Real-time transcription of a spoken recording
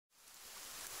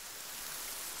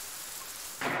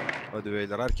Hadi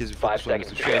beyler herkes bir fokus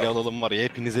oynasın. Şu ele alalım var ya,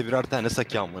 hepinize birer tane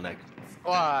saki amına.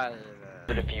 Vay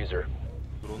be. Diffuser.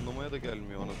 Drone'lamaya da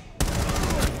gelmiyor onu.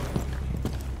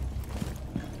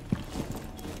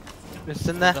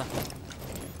 Üstünde.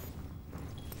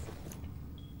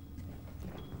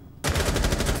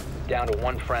 Down to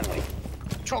one friendly.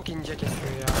 Çok ince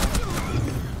kesiyor ya.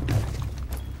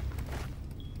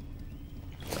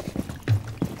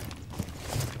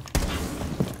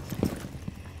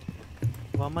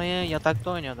 Vamayı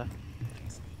yatakta oynuyordu.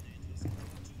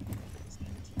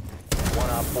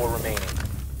 One op 4 remaining.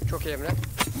 Çok iyi Emre.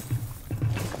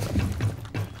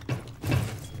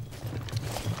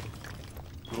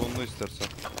 Drone'la istersen.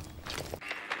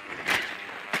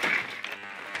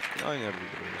 Aynı yerde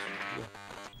duruyoruz.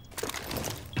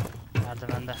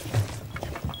 Merdivende.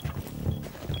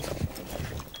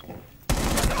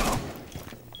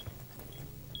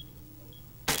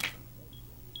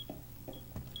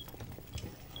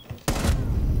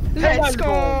 Let's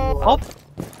go. Hop.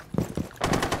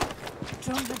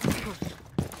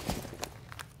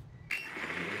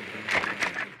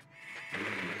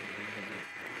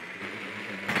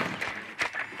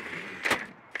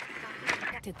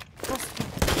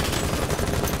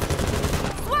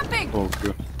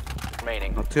 Korkuyor.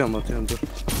 Remaining. Atıyorum dur.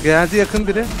 Geldi yakın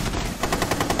biri. 5 seconds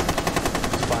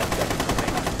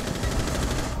remaining.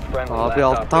 Friendly Abi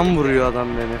last alttan operator vuruyor adam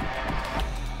beni.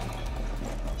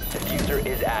 standing. Diffuser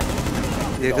is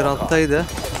active. Jäger alttaydı. Op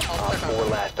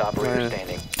 4 last operator Aynen.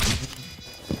 standing.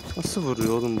 Nasıl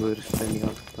vuruyor oğlum bu herif beni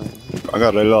alttan?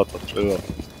 Kanka rally at.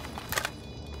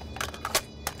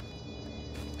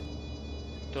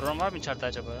 Drone var mı içeride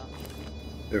acaba ya?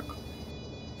 Yok.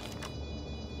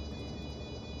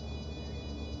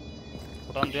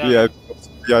 Buradan duyar mı?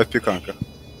 VIP kanka.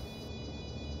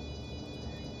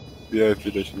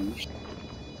 VIP de şimdi.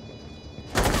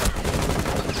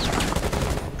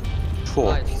 Çok.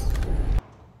 Nice.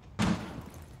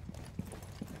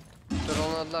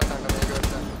 Drone'ladılar kanka, beni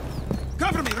gördüler.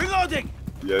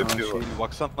 VIP Şöyle var. bir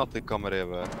baksana attık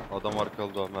kameraya be. Adam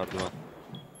arkalı merdiven.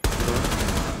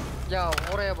 Ya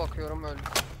oraya bakıyorum, öldüm.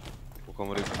 O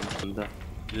kamerayı tutmuş. Bunda.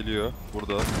 Geliyor.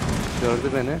 Burada.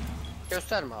 Gördü beni.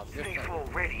 Gösterme abi, gösterme.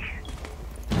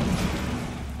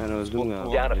 Ben öldüm ya.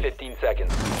 Down to 15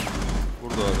 seconds.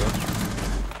 Burada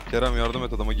abi. Kerem yardım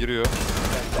et, adama giriyor. 10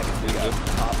 seconds to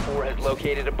go. Op 4 has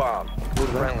located a bomb.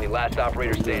 Burada. Friendly last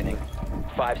operator standing.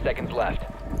 5 seconds left.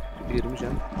 20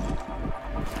 can.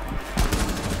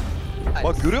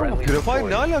 Bak görüyor musun? Friendly Purify ne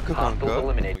destroyed. alaka kanka? Hostiles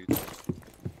eliminated.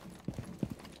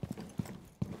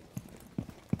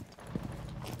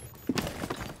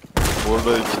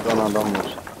 Burada 2 tane adam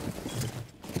var.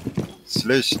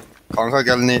 Slash. Kanka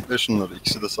gel nate'le şunları.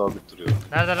 İkisi de sabit duruyor.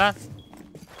 Nerede lan?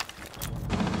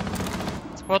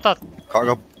 Spot at.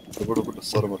 Kanka burada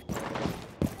sarı var.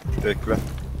 Bekle.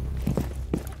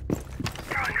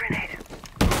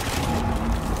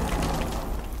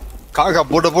 Kanka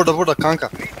burada kanka.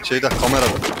 Şeyde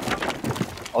kamerada.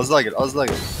 Az daha gel.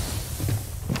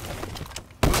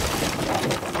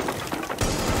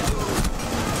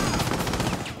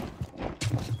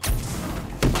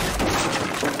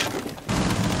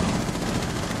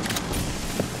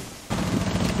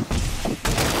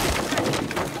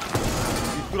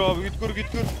 Git kur abi,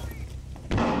 git kur.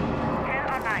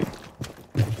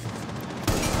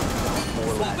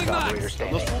 4 last operator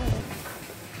standing.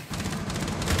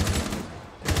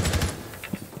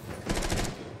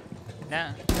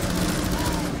 Ne?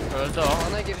 Öldü o.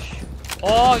 Ana giriş.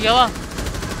 Oo yalan.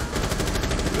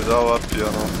 Bir daha var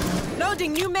piyano.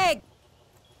 Loading new mag.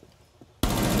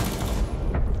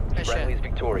 Eşe. Friendly is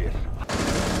victorious.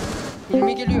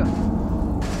 HİLMİ geliyor.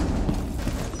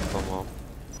 Tamam.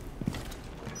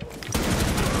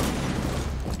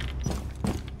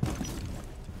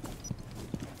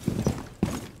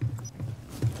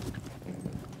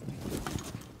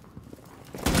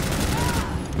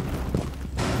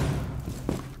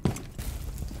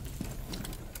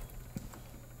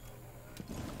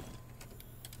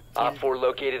 Op 4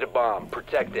 located a bomb.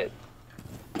 Protect it.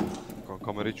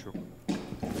 Kamera hiç yok.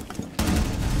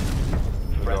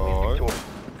 Friendly is Helal. victorious.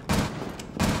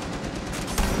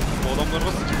 Bu adamlara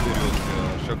nasıl kill veriyoruz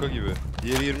ya? Şaka gibi.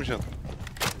 Diğeri 20 can.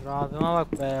 Abime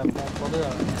bak be, pompalıyor.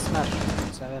 Esmer.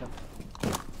 Severim.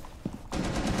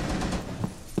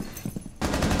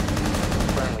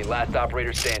 Friendly last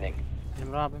operator standing.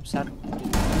 Emre abim sert.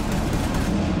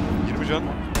 20 can.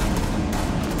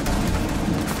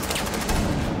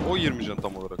 O 20 can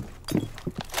tam olarak.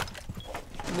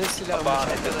 Ne A silah bomb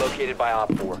has been located by Op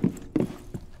 4.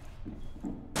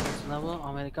 Sınavı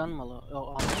Amerikan malı. Yok,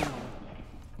 altın malı.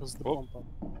 Hızlı Hop. pompa.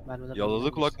 Mermiler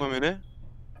Yaladı kulak memeni.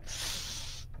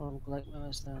 Sorgula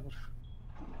etmemeslerdir.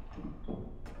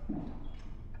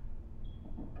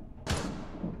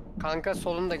 Kanka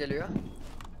solun da geliyor.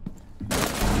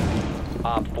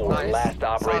 Op 4, Nice. last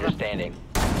operator Sağda. standing.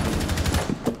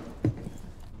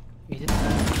 İyi.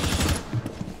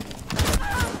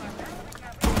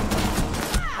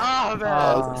 Ah be.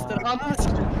 Aa. Mr. Amma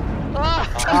sikim. Ah.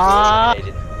 Aa.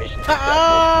 Eliminated. Mission successful.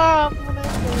 Aa, bu ne?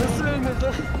 Nasıl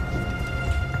ölmedi?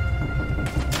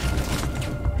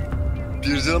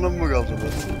 Bir canım mı kaldı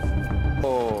lan?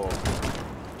 Oo.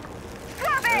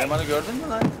 Elemanı gördün mü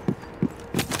lan?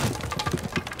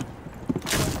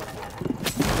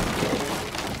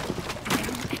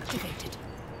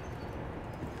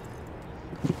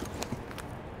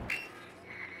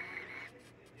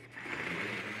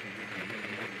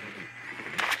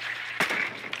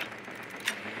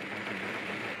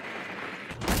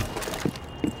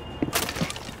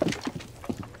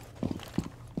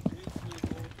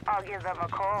 I'll give them a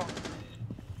call.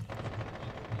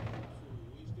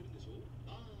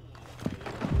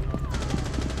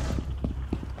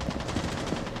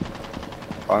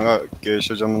 Kanka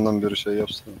geyşe camından biri şey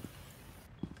yapsana.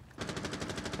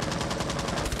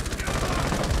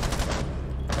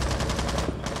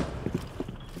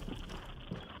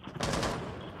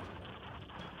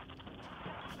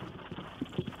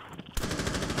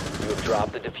 You have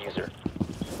dropped the diffuser.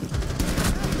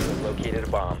 You have located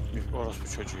a bomb.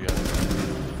 Orası çocuğu ya.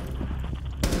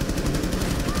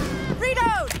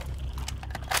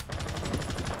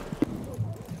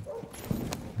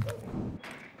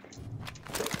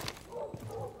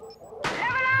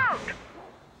 Level out!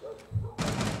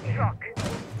 Shock.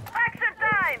 Exit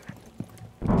time!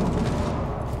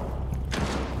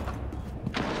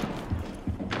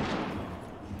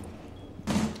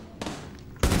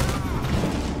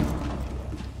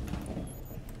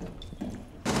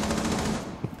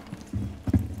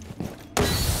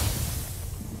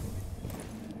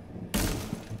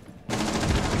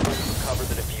 Cover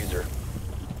the diffuser.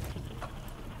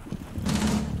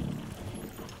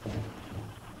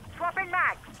 Swapping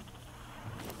mags.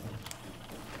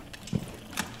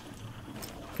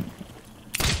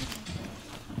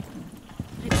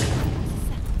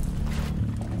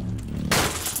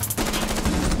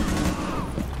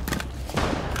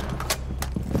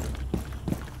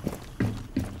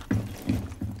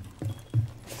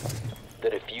 The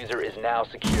diffuser is now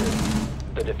secured.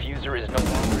 The diffuser is no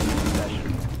longer in your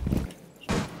possession.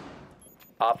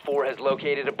 Op 4 has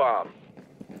located a bomb.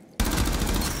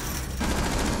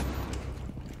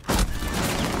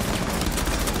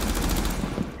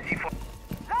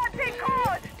 Launching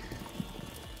code!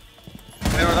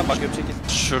 Ben oradan bakıyorum çekil.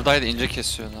 Şuradaydı ince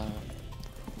kesiyordu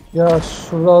abi. Ya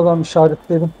şurada adam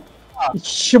işaretledim. İki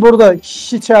kişi burada, iki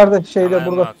kişi içeride, şeyde Aman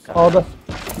burada, hakkı. sağda.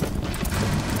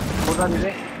 Buradan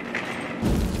biri.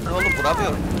 Lan oğlum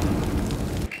vuramıyorum.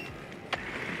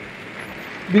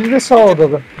 Biri de sağ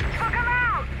odada.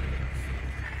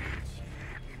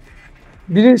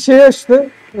 Biri şey açtı,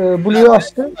 Blue'yu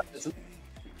açtı.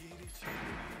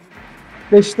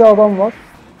 5'li adam var.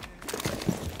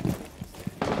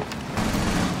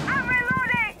 I'm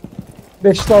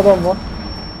reloading! 5'li adam var.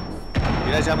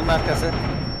 Bir camın arkası.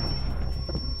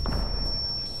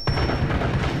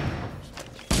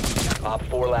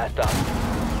 Op 4 last op.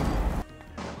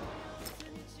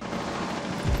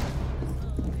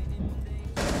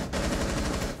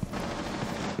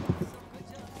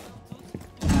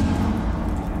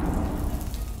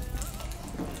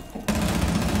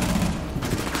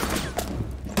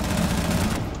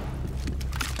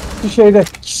 Bir şeyde,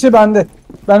 ikisi bende.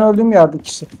 Ben öldüğüm yerde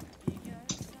ikisi.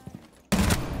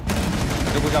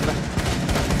 Biri bu camda.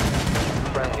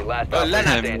 Friendly last Öl lan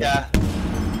operator abi standing. ya.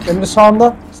 Benim de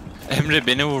sağımda. Emre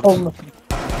beni vurdu. Oldu.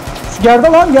 Şu yerde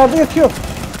lan, yerde yatıyor.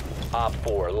 Op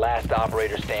 4 last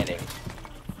operator standing.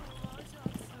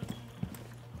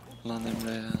 Lan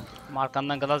Emre ya.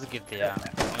 Markamdan gaz girdi ya.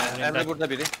 Emre burada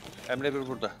biri. Emre bir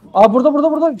burada. Aa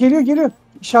burada. Geliyor.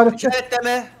 İşaretli.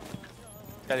 İşaretleme.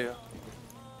 Geliyor.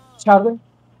 İçeride.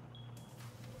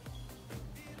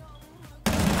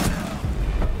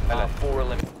 Helal. Op 4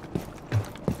 eliminated.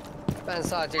 Ben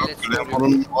sadece iletişim arıyorum.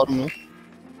 Telefonun var mı?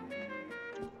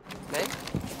 Ne?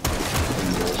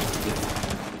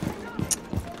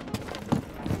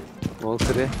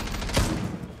 Valkyrie.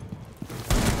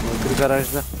 Valkyrie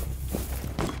garajda.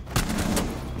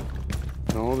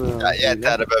 Ne oluyor? Ya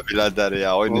yeter be birader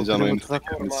ya. Oynayacağın Volkan'ın oyunu. mutfak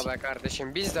Vurma be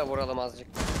kardeşim. Biz de vuralım azıcık.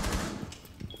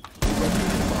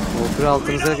 Valkyrie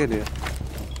altınıza geliyor.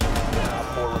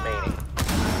 Op 4 remaining.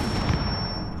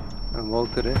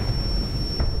 Valkyrie.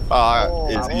 Aa, Oo,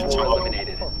 ezgi oo. çalalım.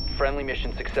 Eliminated. Friendly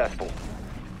mission successful.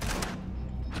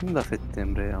 Kim laf etti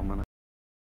Emre'ye amına?